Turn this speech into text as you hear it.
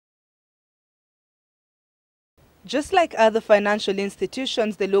Just like other financial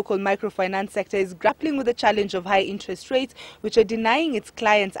institutions, the local microfinance sector is grappling with the challenge of high interest rates, which are denying its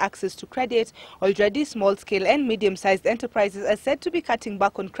clients access to credit. Already, small-scale and medium-sized enterprises are said to be cutting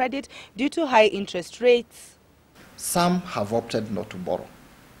back on credit due to high interest rates. Some have opted not to borrow.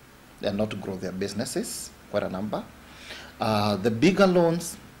 They are not to grow their businesses, quite a number. The bigger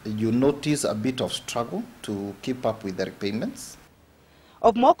loans, you notice a bit of struggle to keep up with the repayments.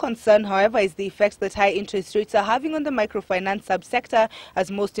 Of more concern, however, is the effects that high interest rates are having on the microfinance subsector,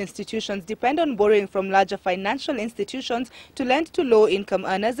 as most institutions depend on borrowing from larger financial institutions to lend to low-income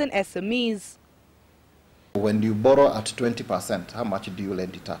earners and SMEs. When you borrow at 20%, how much do you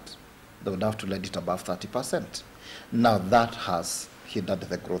lend it at? They would have to lend it above 30%. Now that has hindered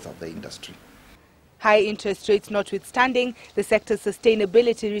the growth of the industry. High interest rates notwithstanding, the sector's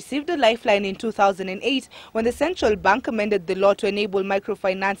sustainability received a lifeline in 2008 when the central bank amended the law to enable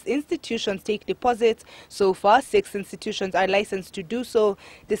microfinance institutions take deposits. So far, 6 institutions are licensed to do so.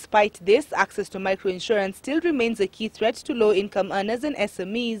 Despite this, access to microinsurance still remains a key threat to low-income earners and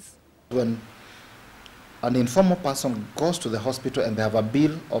SMEs. When an informal person goes to the hospital and they have a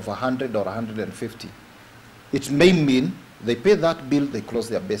bill of 100 or 150, it may mean they pay that bill, they close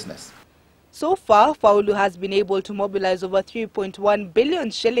their business. So far, Faulu has been able to mobilize over 3.1 billion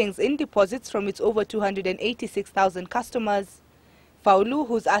shillings in deposits from its over 286,000 customers. Faulu,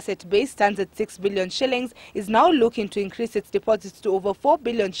 whose asset base stands at 6 billion shillings, is now looking to increase its deposits to over 4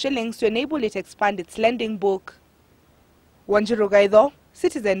 billion shillings to enable it to expand its lending book. Wanjiru Gaido,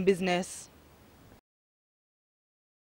 Citizen Business.